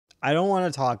I don't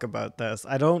want to talk about this.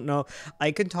 I don't know.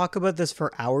 I could talk about this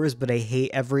for hours, but I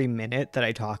hate every minute that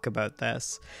I talk about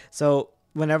this. So,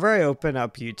 whenever I open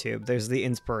up YouTube, there's the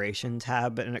inspiration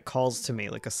tab and it calls to me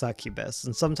like a succubus.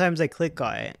 And sometimes I click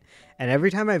on it. And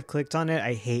every time I've clicked on it,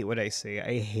 I hate what I see.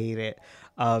 I hate it.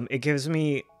 It gives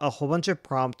me a whole bunch of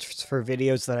prompts for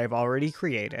videos that I've already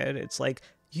created. It's like,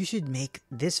 you should make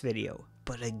this video,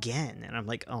 but again. And I'm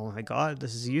like, oh my god,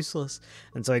 this is useless.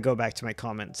 And so I go back to my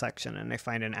comment section and I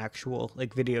find an actual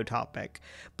like video topic.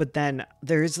 But then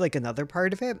there is like another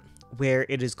part of it where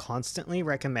it is constantly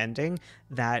recommending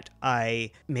that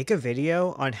I make a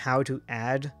video on how to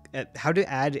add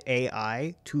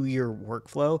AI to your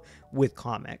workflow with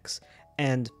comics.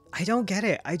 And I don't get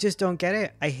it. I just don't get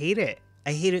it. I hate it.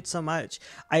 I hate it so much.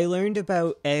 I learned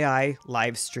about AI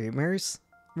live streamers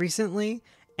recently,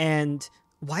 and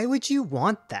why would you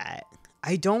want that?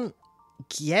 I don't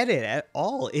get it at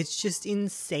all. It's just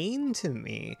insane to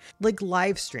me. Like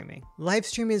live streaming. Live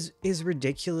stream is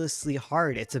ridiculously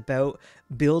hard. It's about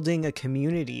building a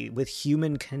community with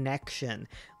human connection.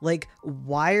 Like,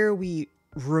 why are we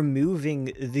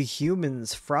removing the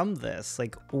humans from this?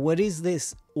 Like, what is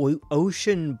this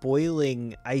ocean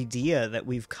boiling idea that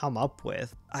we've come up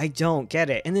with? I don't get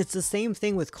it. And it's the same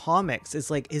thing with comics. It's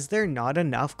like, is there not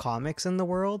enough comics in the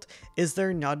world? Is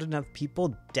there not enough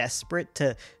people desperate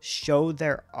to show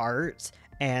their art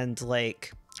and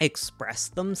like express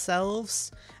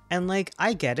themselves? And like,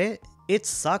 I get it. It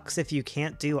sucks if you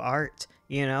can't do art,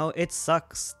 you know? It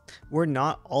sucks. We're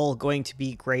not all going to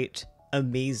be great,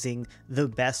 amazing, the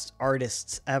best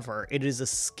artists ever. It is a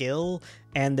skill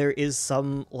and there is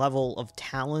some level of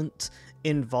talent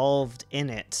involved in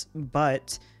it,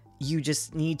 but you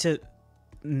just need to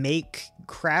make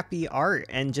crappy art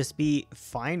and just be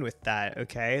fine with that,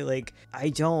 okay? Like, I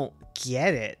don't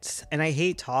get it, and I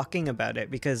hate talking about it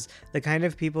because the kind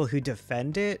of people who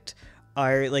defend it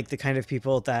are like the kind of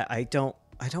people that I don't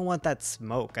want that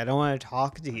smoke. I don't want to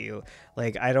talk to you.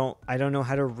 Like, I don't know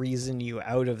how to reason you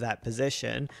out of that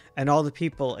position. And all the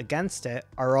people against it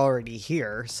are already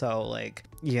here. So like,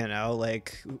 you know,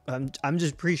 like I'm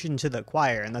just preaching to the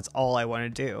choir, and that's all I want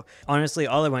to do. Honestly,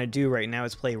 all I want to do right now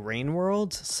is play Rain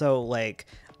World. So like,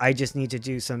 I just need to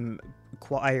do some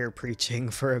choir preaching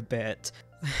for a bit.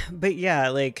 But yeah,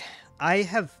 like, I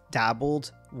have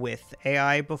dabbled with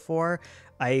AI before.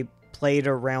 I played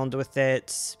around with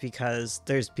it because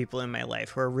there's people in my life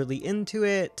who are really into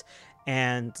it,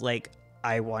 and like,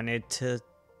 I wanted to,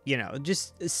 you know,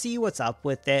 just see what's up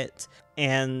with it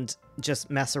and just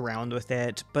mess around with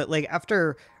it. But like,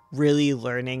 after really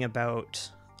learning about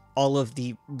all of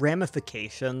the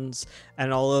ramifications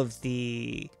and all of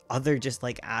the other just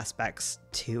like aspects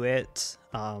to it,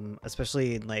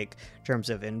 especially in like terms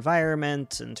of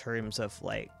environment, in terms of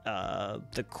like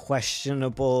the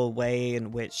questionable way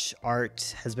in which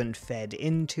art has been fed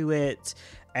into it,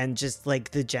 and just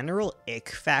like the general ick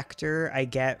factor I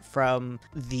get from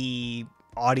the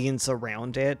audience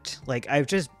around it, like, I've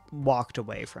just walked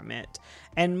away from it.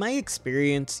 And my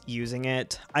experience using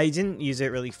it, I didn't use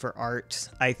it really for art.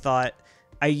 I thought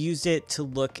I used it to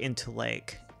look into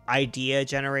like idea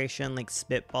generation, like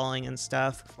spitballing and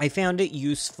stuff. I found it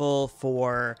useful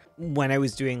for when I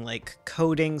was doing like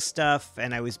coding stuff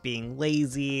and I was being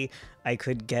lazy. I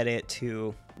could get it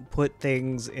to put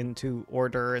things into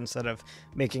order instead of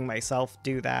making myself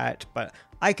do that, but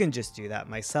I can just do that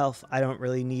myself. I don't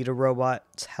really need a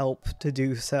robot's help to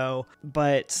do so.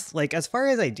 But like, as far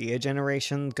as idea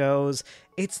generation goes,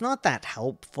 it's not that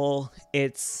helpful.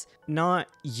 It's not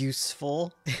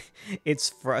useful. It's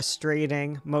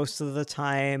frustrating most of the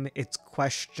time. It's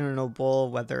questionable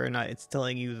whether or not it's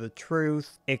telling you the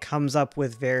truth. It comes up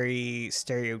with very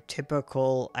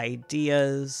stereotypical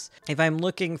ideas. If I'm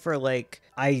looking for like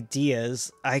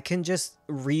ideas, I can just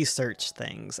research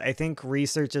things. I think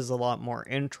research is a lot more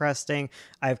interesting.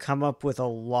 I've come up with a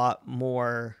lot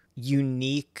more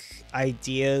unique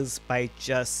ideas by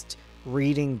just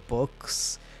reading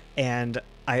books, and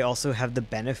I also have the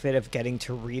benefit of getting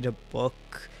to read a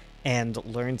book and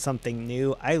learn something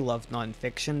new. I love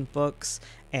nonfiction books,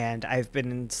 and I've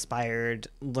been inspired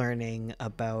learning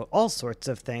about all sorts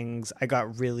of things. I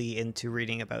got really into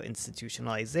reading about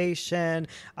institutionalization.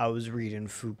 I was reading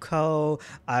Foucault.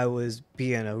 I was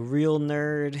being a real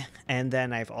nerd. And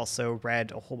then I've also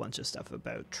read a whole bunch of stuff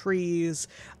about trees.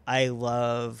 I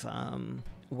love,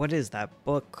 what is that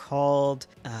book called?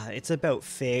 It's about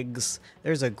figs.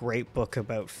 There's a great book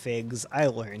about figs. I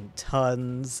learned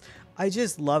tons. I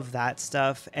just love that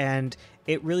stuff, and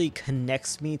it really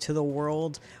connects me to the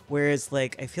world, whereas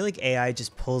like, I feel like AI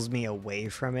just pulls me away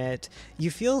from it.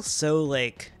 You feel so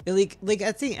like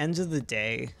at the end of the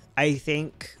day, I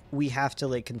think we have to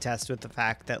like contest with the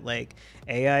fact that like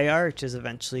AI art is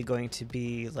eventually going to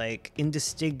be like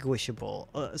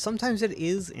indistinguishable. Sometimes it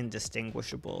is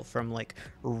indistinguishable from like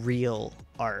real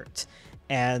art.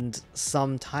 And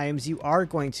sometimes you are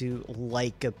going to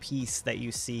like a piece that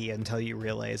you see until you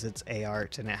realize it's AI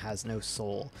art and it has no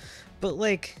soul. But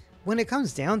like when it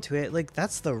comes down to it, like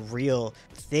that's the real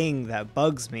thing that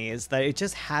bugs me, is that it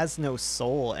just has no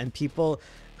soul. And people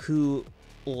who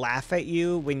laugh at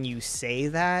you when you say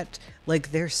that,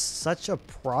 like there's so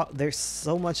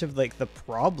much of like the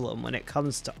problem when it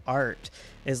comes to art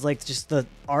is like just the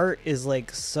art is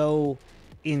like so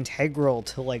integral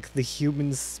to like the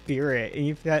human spirit.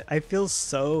 And I feel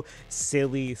so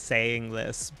silly saying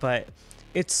this, but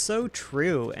it's so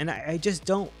true. And I just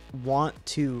don't want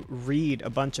to read a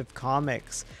bunch of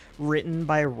comics written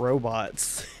by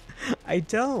robots. I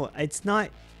don't. It's not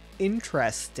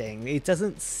interesting. It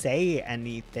doesn't say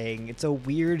anything. It's a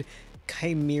weird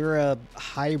chimera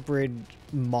hybrid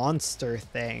monster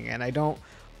thing, and I don't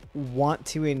want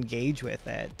to engage with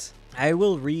it. I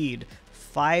will read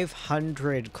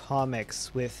 500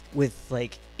 comics with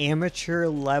like amateur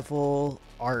level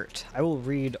art. I will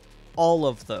read all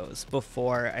of those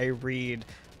before I read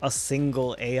a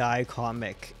single AI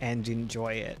comic and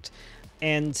enjoy it.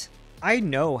 And I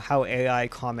know how AI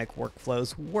comic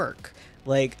workflows work.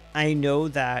 Like, I know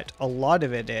that a lot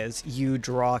of it is you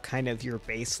draw kind of your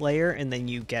base layer and then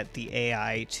you get the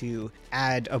AI to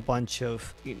add a bunch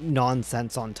of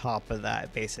nonsense on top of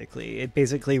that, basically. It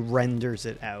basically renders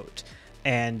it out.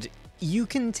 And you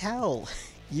can tell.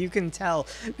 You can tell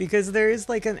because there is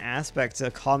like an aspect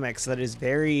to comics that is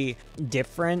very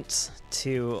different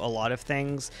to a lot of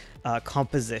things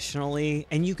compositionally,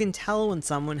 and you can tell when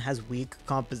someone has weak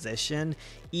composition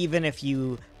even if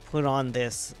you put on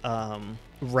this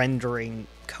rendering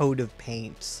coat of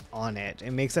paint on it.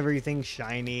 It makes everything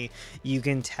shiny. You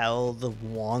can tell the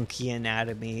wonky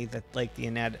anatomy that like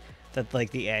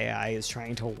the AI is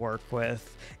trying to work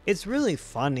with. It's really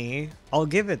funny. I'll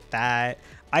give it that.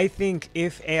 I think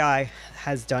if AI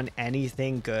has done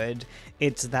anything good,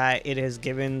 it's that it has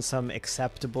given some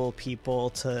acceptable people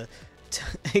to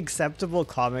acceptable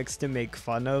comics to make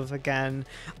fun of again.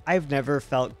 I've never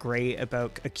felt great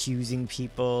about accusing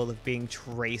people of being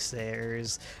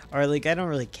tracers, or like I don't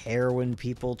really care when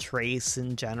people trace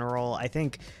in general. I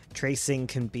think tracing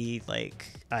can be like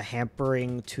a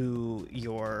hampering to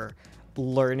your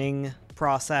learning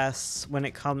process when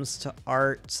it comes to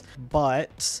art,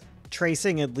 but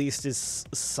tracing at least is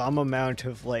some amount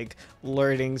of like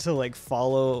learning to like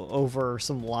follow over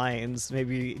some lines,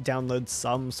 maybe download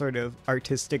some sort of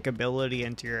artistic ability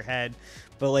into your head.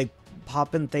 But like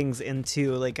popping things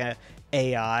into like a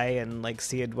AI and like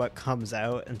seeing what comes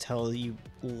out until you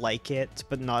like it,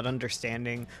 but not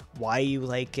understanding why you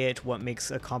like it, what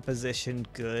makes a composition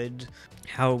good,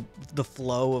 how the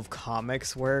flow of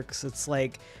comics works, it's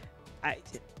like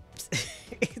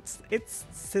it's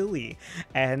silly.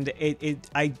 And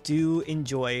I do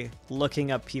enjoy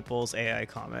looking up people's AI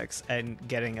comics and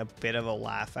getting a bit of a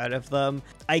laugh out of them.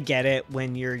 I get it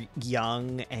when you're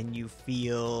young and you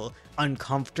feel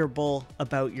uncomfortable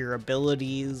about your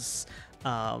abilities.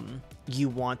 You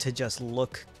want to just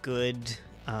look good.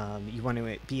 You want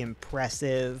to be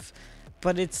impressive.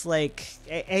 But it's like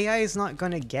AI is not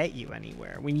going to get you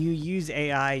anywhere. When you use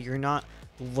AI, you're not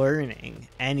learning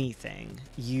anything.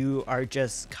 You are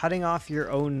just cutting off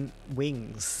your own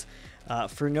wings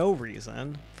for no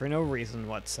reason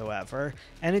whatsoever.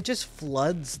 And it just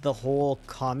floods the whole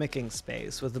comicking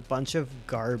space with a bunch of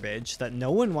garbage that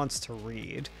no one wants to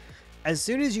read. As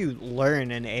soon as you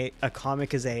learn a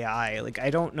comic is AI, like I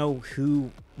don't know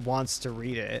who wants to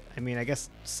read it. I mean, I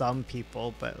guess some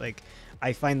people, but like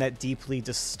I find that deeply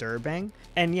disturbing.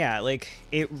 And yeah, like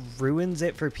it ruins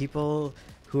it for people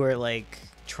who are like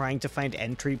trying to find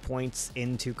entry points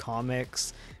into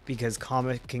comics because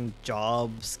comicking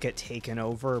jobs get taken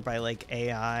over by like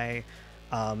AI,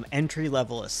 entry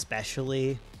level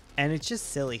especially. And it's just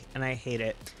silly and I hate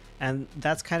it. And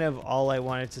that's kind of all I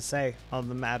wanted to say on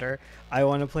the matter. I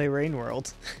want to play Rain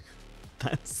World.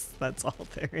 That's all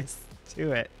there is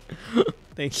to it.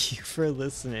 Thank you for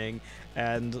listening.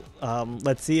 And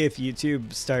let's see if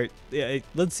let's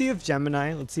see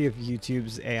if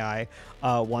YouTube's AI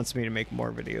wants me to make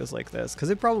more videos like this, because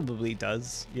it probably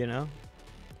does, you know?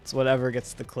 It's whatever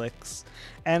gets the clicks.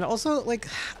 And also, like,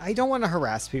 I don't want to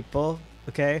harass people,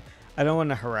 okay? I don't want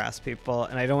to harass people,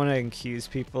 and I don't want to accuse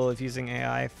people of using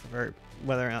AI for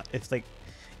whether or not,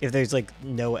 if there's like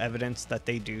no evidence that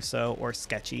they do so, or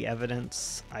sketchy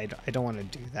evidence. I don't want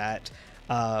to do that.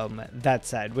 That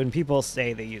said, when people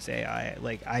say they use AI,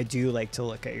 like I do like to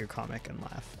look at your comic and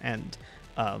laugh, and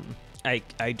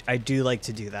I do like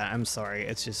to do that. I'm sorry.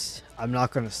 It's just I'm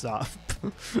not gonna stop.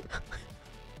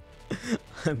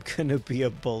 I'm gonna be a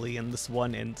bully in this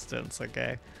one instance,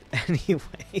 okay?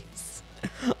 Anyways,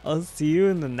 I'll see you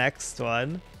in the next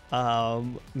one.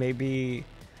 Maybe.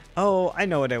 Oh, I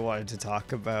know what I wanted to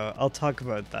talk about. I'll talk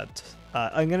about that.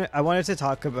 I wanted to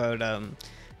talk about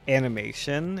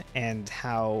animation and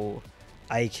how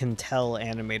I can tell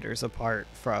animators apart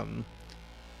from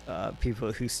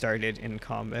people who started in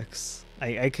comics.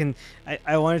 I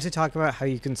wanted to talk about how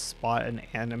you can spot an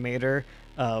animator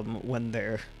when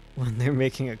they're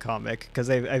making a comic, because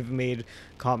I've made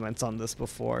comments on this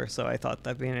before, so I thought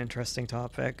that'd be an interesting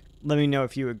topic. Let me know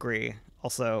if you agree.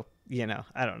 Also,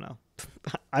 I don't know.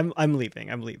 I'm leaving.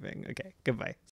 Okay, goodbye.